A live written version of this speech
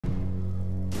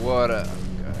What up,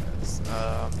 guys?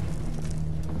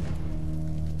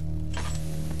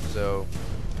 So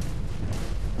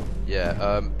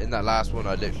yeah, in that last one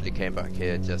I literally came back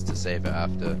here just to save it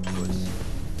after, because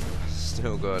I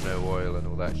still got no oil and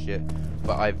all that shit.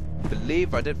 But I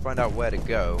believe I did find out where to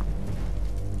go,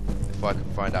 if I can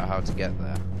find out how to get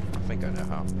there. I think I know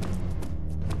how.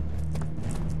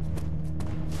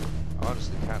 I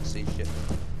honestly can't see shit.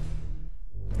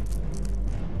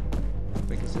 I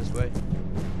think it's this way.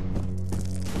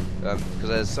 Because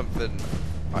there's something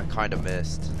I kind of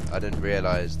missed. I didn't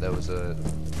realise there was a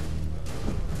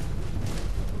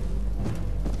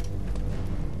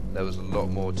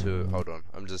lot more to it. Hold on,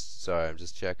 I'm just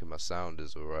checking my sound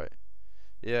is alright.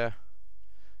 Yeah.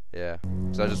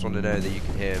 So I just want to know that you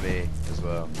can hear me as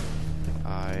well.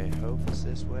 I hope it's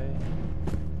this way.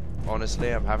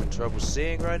 Honestly, I'm having trouble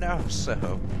seeing right now,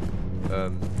 so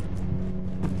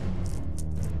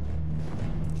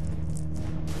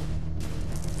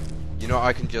you know,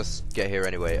 I can just get here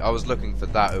anyway. I was looking for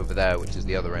that over there, which is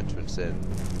the other entrance in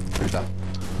through that.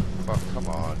 Fuck, come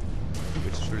on.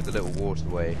 Which is through the little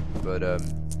waterway. But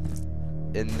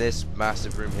in this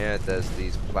massive room here, there's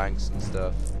these planks and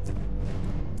stuff.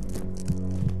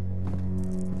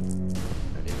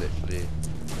 And you literally.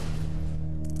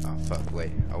 Oh fuck!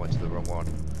 Wait, I went to the wrong one.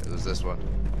 It was this one.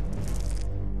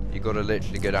 You gotta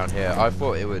literally go down here. I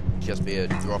thought it would just be a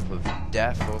drop of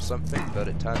death or something, but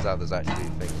it turns out there's actually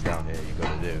things down here you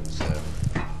gotta do, so.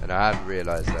 And I hadn't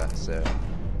realised that, so.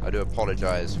 I do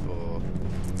apologise for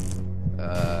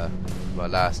my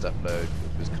last upload,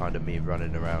 which was kind of me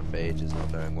running around for ages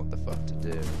not knowing what the fuck to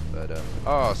do. But,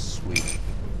 oh sweet.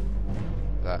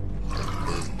 That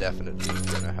is definitely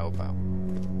gonna help out.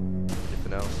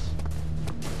 Anything else?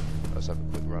 Let's have a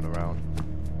quick run around.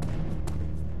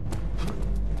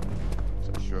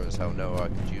 Sure as hell no, I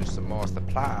could use some more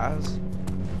supplies.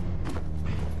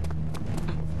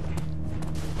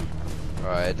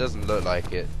 Alright, it doesn't look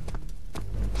like it.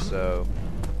 So,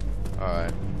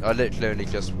 alright. I literally only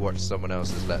just watched someone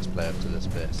else's Let's Play up to this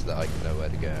bit so that I can know where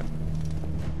to go.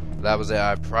 That was it,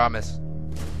 I promise.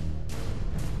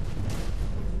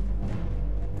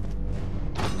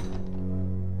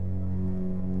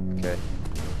 Okay.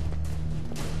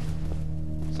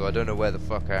 So I don't know where the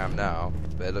fuck I am now.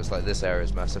 But it looks like this area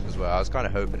is massive as well. I was kind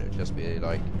of hoping it would just be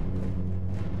like,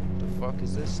 what the fuck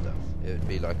is this stuff? It would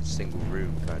be like a single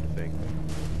room kind of thing.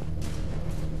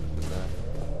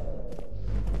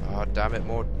 Oh damn it,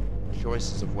 more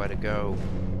choices of where to go.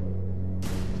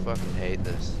 I fucking hate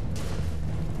this.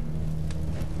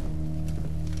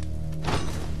 Are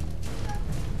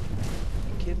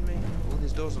you kidding me? All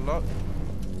these doors are locked?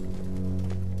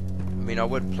 I mean, I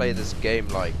would play this game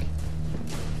like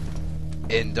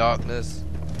in darkness.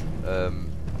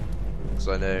 Because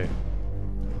I know,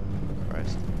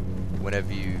 Christ,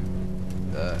 whenever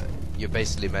you're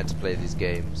basically meant to play these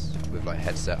games with like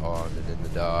headset on and in the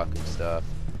dark and stuff.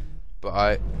 But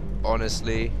I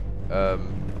honestly,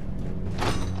 fucking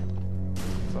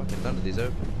none of these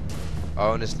open. I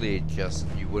honestly just,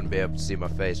 you wouldn't be able to see my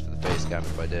face for the face cam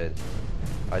if I did.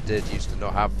 I did used to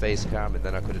not have face cam, and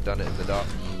then I could have done it in the dark.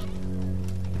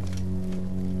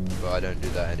 But I don't do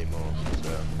that anymore,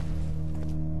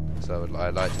 so I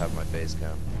like to have my face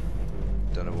cam.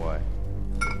 Don't know why.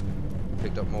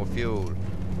 Picked up more fuel.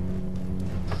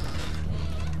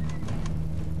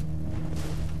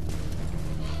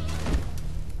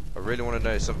 I really want to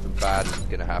know something bad is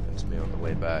going to happen to me on the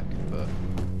way back, but...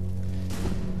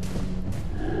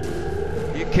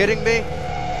 Are you kidding me?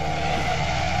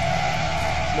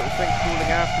 Little thing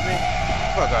crawling after me?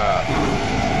 Fuck off.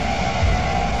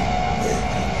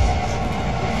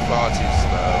 Far too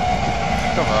slow.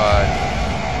 Come on.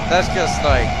 That's just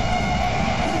like...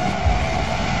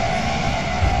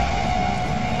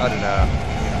 I don't know.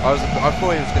 I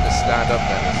thought he was going to stand up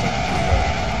then or something, but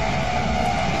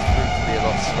he's proved to be a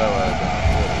lot slower than I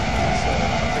thought he would be, so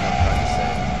I think I'm kind of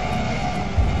safe.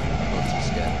 I'm not too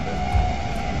scared of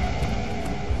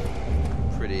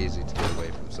it. Pretty easy to get away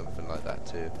from something like that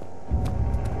too.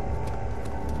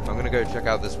 I'm going to go check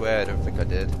out this way. I don't think I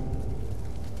did.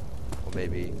 Or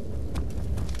maybe...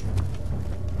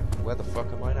 Where the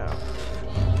fuck am I now?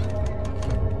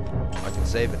 I can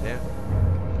save it here.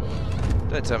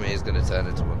 Don't tell me he's gonna turn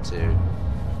into one too.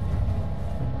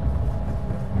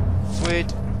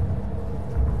 Sweet!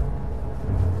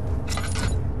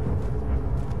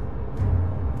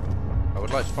 I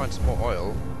would like to find some more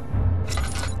oil.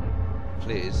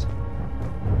 Please.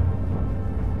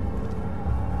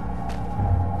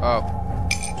 Oh.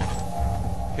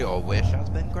 Your wish has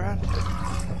been granted,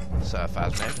 Sir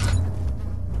Phasmid.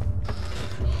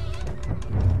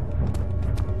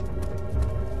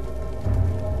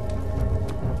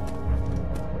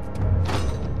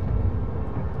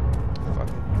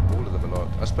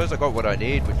 suppose I got what I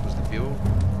need, which was the fuel.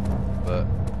 But,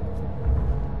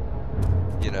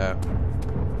 you know,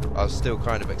 I was still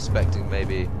kind of expecting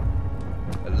maybe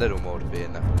a little more to be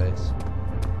in that place,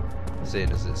 seeing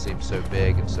as it seems so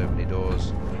big and so many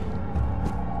doors.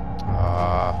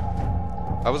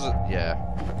 I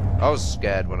was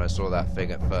scared when I saw that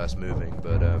thing at first moving,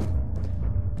 but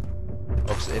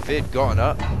obviously if it had gotten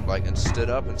up, like, and stood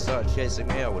up and started chasing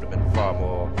me, I would have been far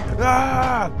more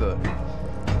but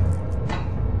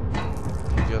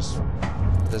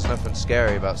there's nothing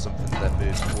scary about something that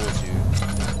moves towards you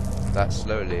that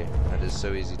slowly and is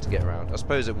so easy to get around. I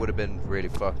suppose it would have been really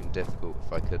fucking difficult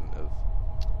if I couldn't have...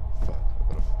 Fuck,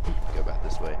 I've got to go back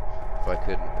this way. If I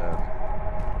couldn't,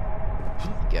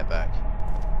 get back.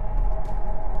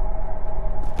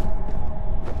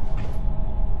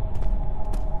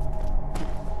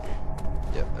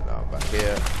 Yep, and now I'm back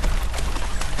here.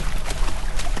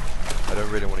 I don't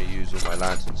really want to use all my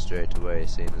lanterns straight away,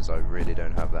 seeing as I really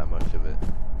don't have that much of it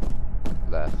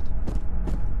left.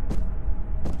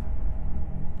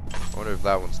 I wonder if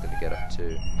that one's going to get up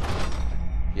too.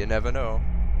 You never know.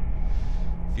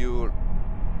 Fuel.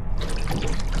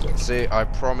 See, I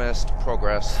promised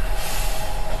progress.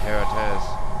 And here it is.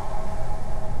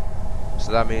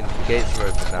 So that means the gates are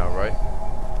open now, right?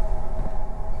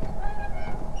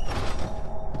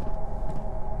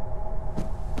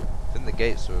 I think the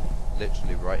gates are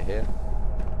literally right here.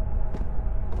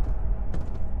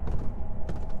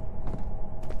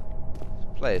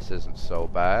 This place isn't so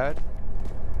bad.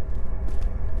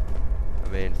 I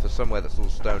mean, for somewhere that's all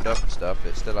stoned up and stuff,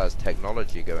 it still has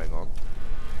technology going on.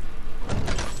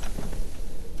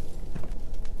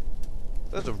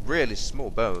 Those are really small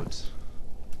bones.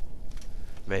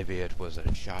 Maybe it was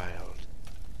a child.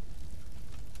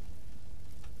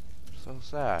 So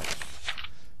sad.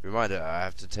 Reminder, I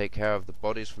have to take care of the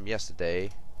bodies from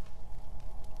yesterday.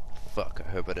 Fuck, I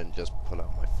hope I didn't just pull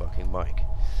out my fucking mic.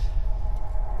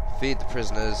 Feed the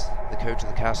prisoners. The code to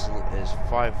the castle is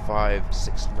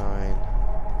 5569.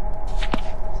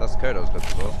 So that's the code I was looking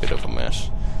for. Bit of a mess.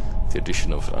 The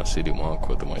addition of a city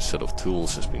marker to my set of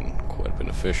tools has been quite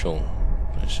beneficial.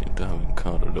 I seem to have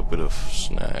encountered a bit of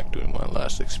snag during my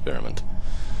last experiment.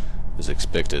 As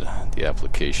expected, the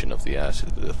application of the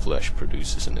acid to the flesh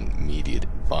produces an immediate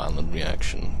violent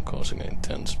reaction, causing an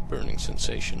intense burning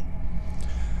sensation.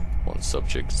 One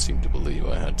subject seemed to believe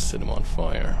I had set him on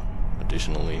fire.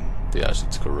 Additionally, the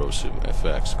acid's corrosive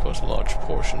effects cause a large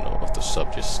portion of the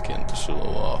subject's skin to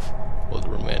slough off, while the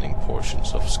remaining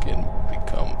portions of skin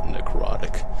become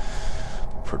necrotic,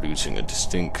 producing a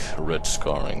distinct red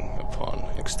scarring upon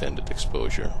extended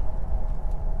exposure.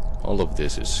 All of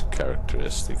this is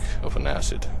characteristic of an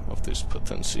acid of this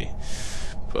potency,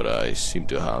 but I seem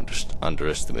to have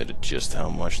underestimated just how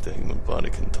much the human body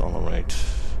can tolerate.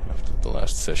 After the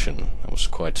last session, I was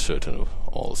quite certain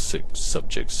all 6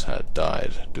 subjects had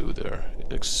died due to their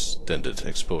extended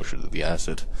exposure to the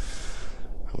acid.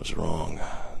 I was wrong.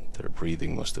 Their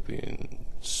breathing must have been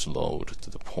slowed to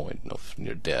the point of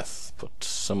near death, but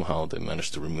somehow they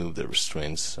managed to remove their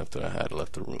restraints after I had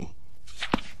left the room.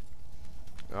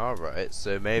 Alright,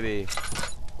 so maybe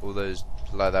all those,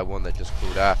 like that one that just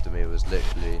called after me, was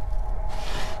literally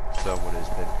someone who's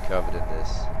been covered in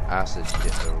this acid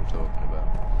shit they're all talking about.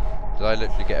 Did I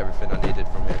literally get everything I needed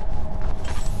from here?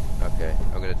 Okay,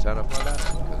 I'm gonna turn off my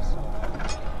lantern because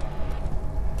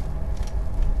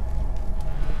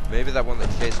maybe that one that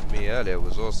chased me earlier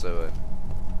was also a...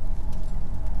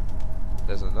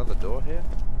 There's another door here?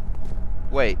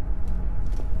 Wait.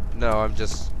 No, I'm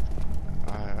just...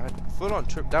 I full on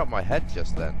tripped out my head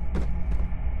just then.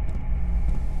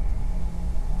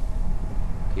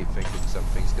 Keep thinking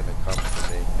something's gonna come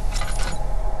for me.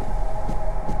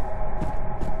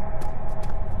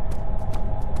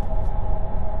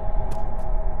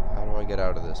 How do I get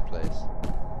out of this place?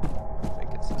 I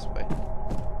think it's this way.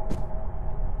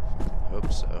 I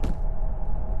hope so.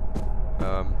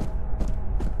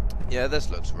 Yeah, this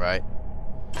looks right.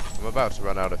 I'm about to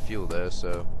run out of fuel though,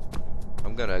 so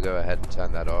I'm gonna go ahead and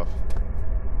turn that off.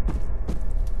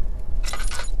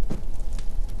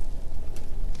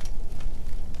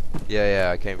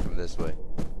 Yeah, I came from this way.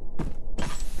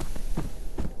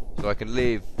 So I can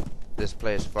leave this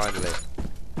place finally.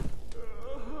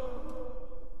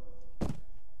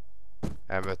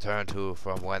 And return to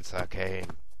from whence I came.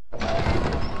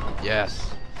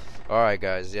 Yes. Alright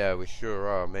guys, yeah, we sure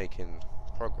are making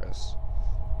progress.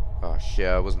 Oh shit,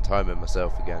 I wasn't timing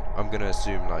myself again. I'm gonna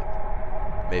assume like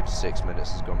maybe 6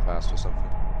 minutes has gone past or something.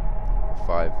 Or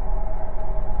 5.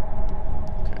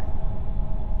 Okay.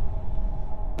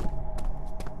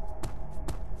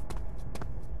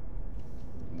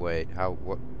 Wait,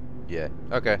 what? Yeah.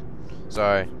 Okay.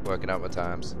 Sorry, working out my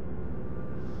times.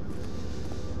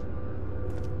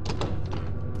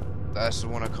 That's the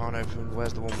one I can't open.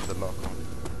 Where's the one with the lock on?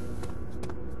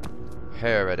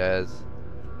 Here it is.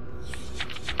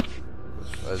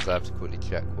 I just have to quickly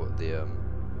check what the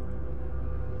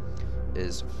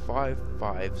is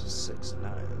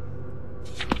 5569.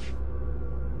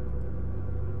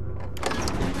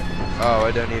 Oh,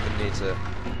 I don't even need to.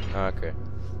 Okay.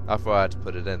 I thought I had to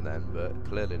put it in then, but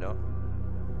clearly not.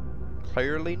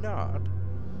 Clearly not.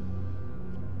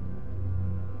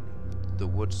 The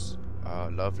woods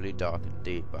are lovely, dark and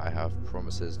deep, but I have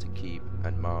promises to keep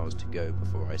and miles to go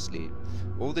before I sleep.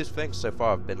 All these things so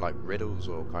far have been like riddles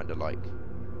or kind of like,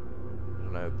 I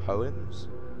don't know, poems?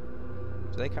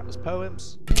 Do they count as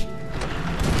poems?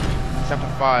 Chapter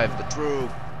 5, The True.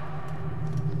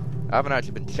 I haven't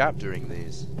actually been chaptering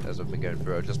these as I've been going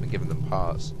through, I've just been giving them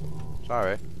parts.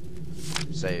 Sorry.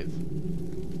 Save.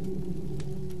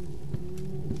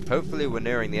 Hopefully we're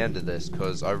nearing the end of this,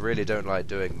 because I really don't like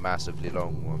doing massively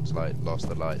long ones like Lost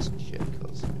the Lights and shit,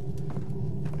 because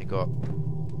we got...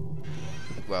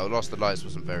 Well, Lost the Lights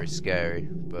wasn't very scary,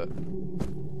 but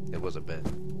it was a bit.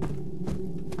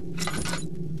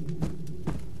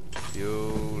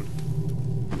 Fuel.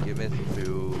 Give me the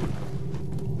fuel.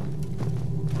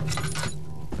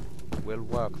 Will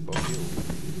work for fuel.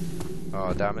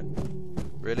 Oh, damn it.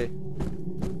 Really?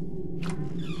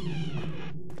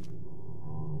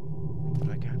 But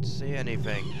I can't see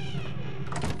anything.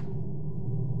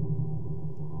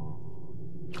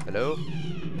 Hello?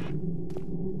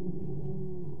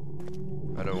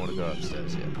 I don't want to go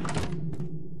upstairs yet.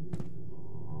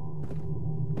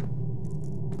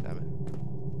 Damn it.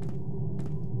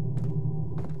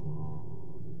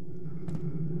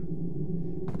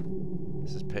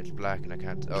 This is pitch black and I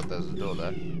can't... Oh, there's a door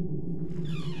there.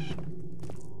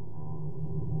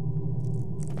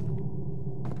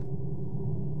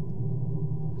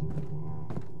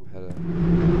 Hello.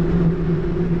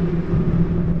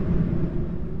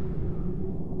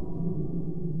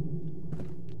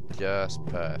 Just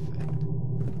perfect.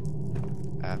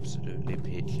 Absolutely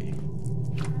peachy.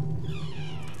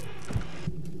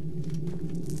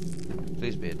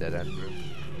 Please be a dead end room.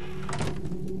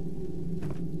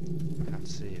 Can't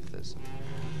see if there's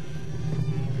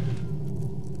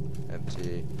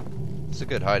empty. It's a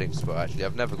good hiding spot actually.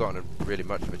 I've never gotten really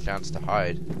much of a chance to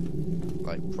hide,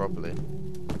 like properly.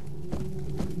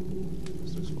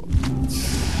 What's this for? It's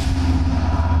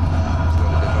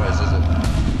not a good noise, is it?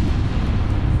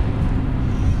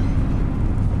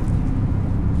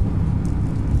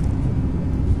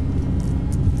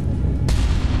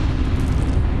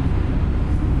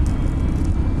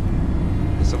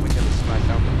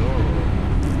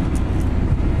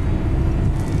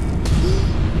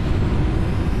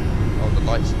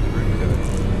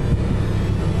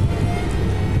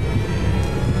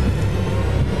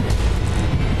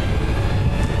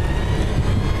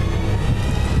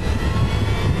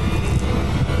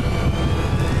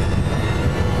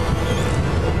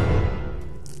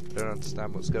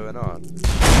 What's going on?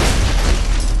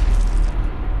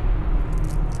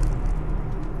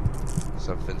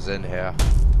 Something's in here.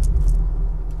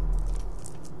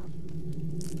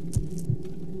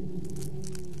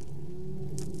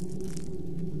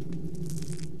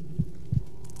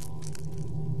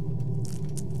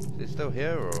 Is it still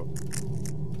here or?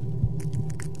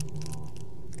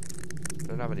 I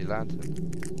don't have any lantern.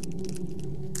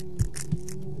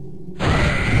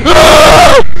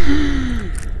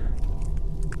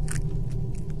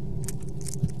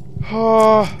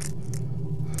 Oh.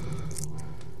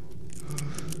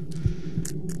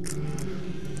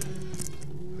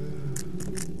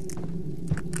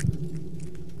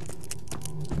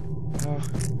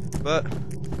 But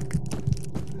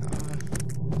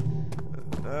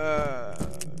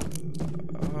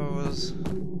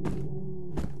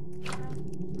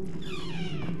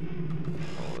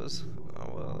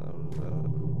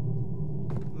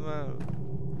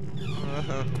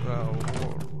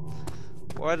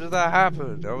why did that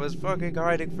happen? I was fucking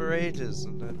hiding for ages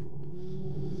and then...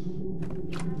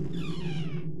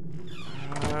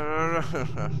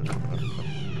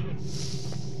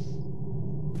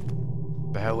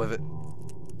 Bear with it.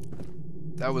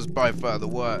 That was by far the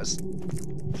worst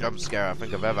jump scare I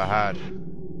think I've ever had.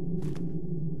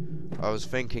 I was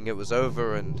thinking it was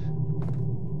over and...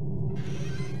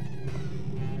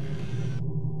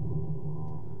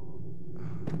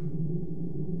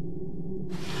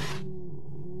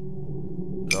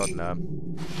 God, no.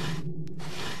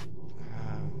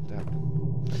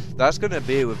 That's gonna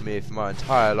be with me for my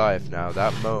entire life now.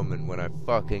 That moment when I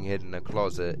fucking hid in a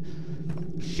closet,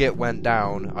 shit went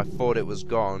down, I thought it was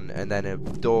gone, and then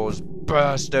doors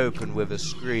burst open with a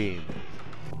scream.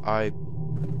 Oh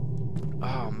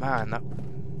man, that...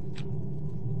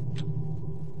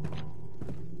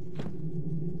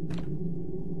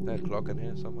 Is there a clock in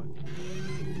here somewhere?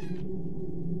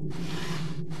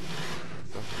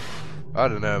 I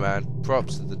don't know, man.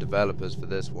 Props to the developers for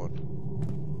this one.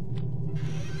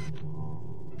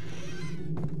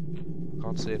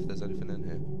 Can't see if there's anything in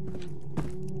here.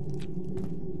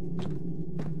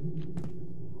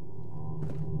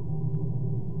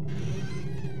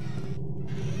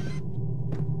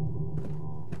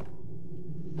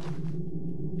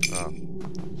 Oh.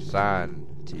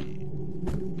 Sanity.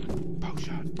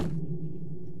 Potion.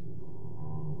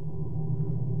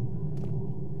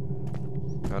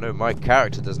 I know my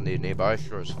character doesn't need any, but I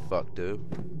sure as fuck do.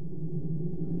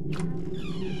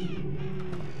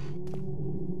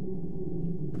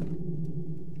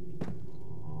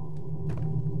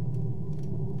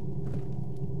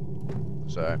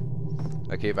 Sorry.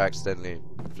 I keep accidentally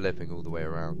flipping all the way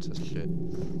around to shit.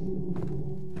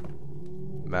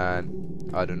 Man,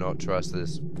 I do not trust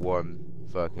this one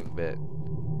fucking bit.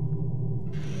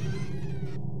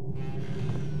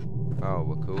 Oh,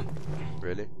 we're cool.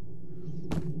 Really?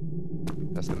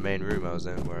 That's the main room I was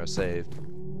in where I saved.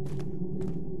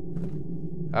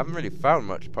 I haven't really found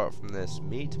much apart from this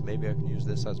meat. Maybe I can use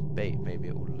this as bait. Maybe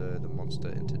it will lure the monster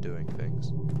into doing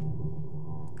things.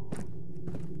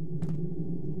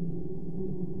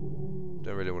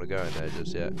 Don't really want to go in there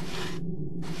just yet.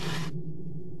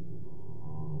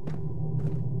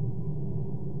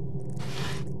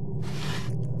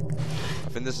 I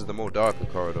think this is the more darker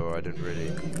corridor. I didn't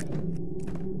really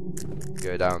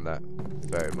go down that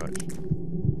very much.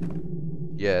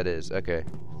 Yeah, it is. Okay.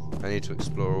 I need to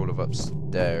explore all of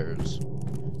upstairs.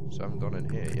 So I haven't gone in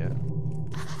here yet.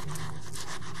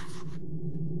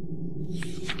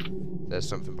 There's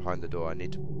something behind the door. I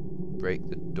need to break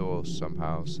the door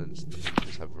somehow since the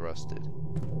hinges have rusted.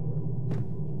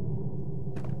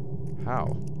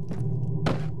 How?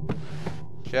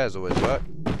 Chairs always work.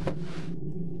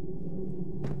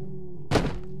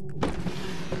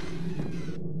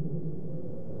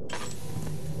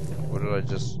 What did I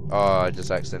just... Oh, I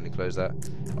just accidentally closed that.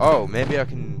 Oh, maybe I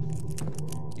can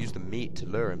use the meat to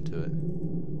lure him to it.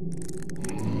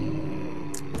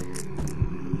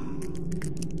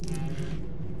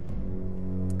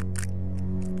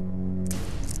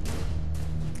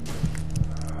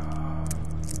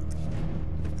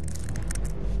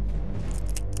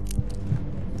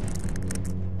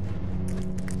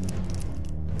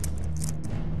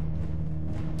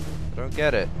 I don't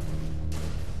get it.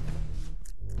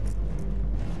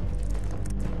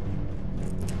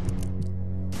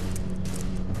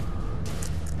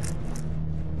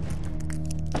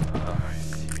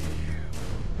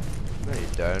 No, you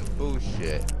don't.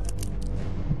 Bullshit.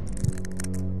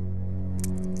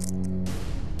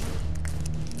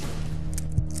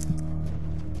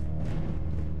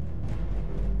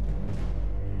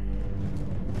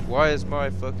 Why is my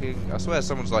fucking... I swear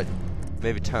someone's like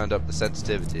maybe turned up the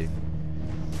sensitivity.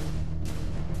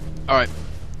 Alright,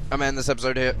 I'm ending this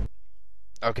episode here.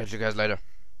 I'll catch you guys later.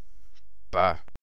 Bye.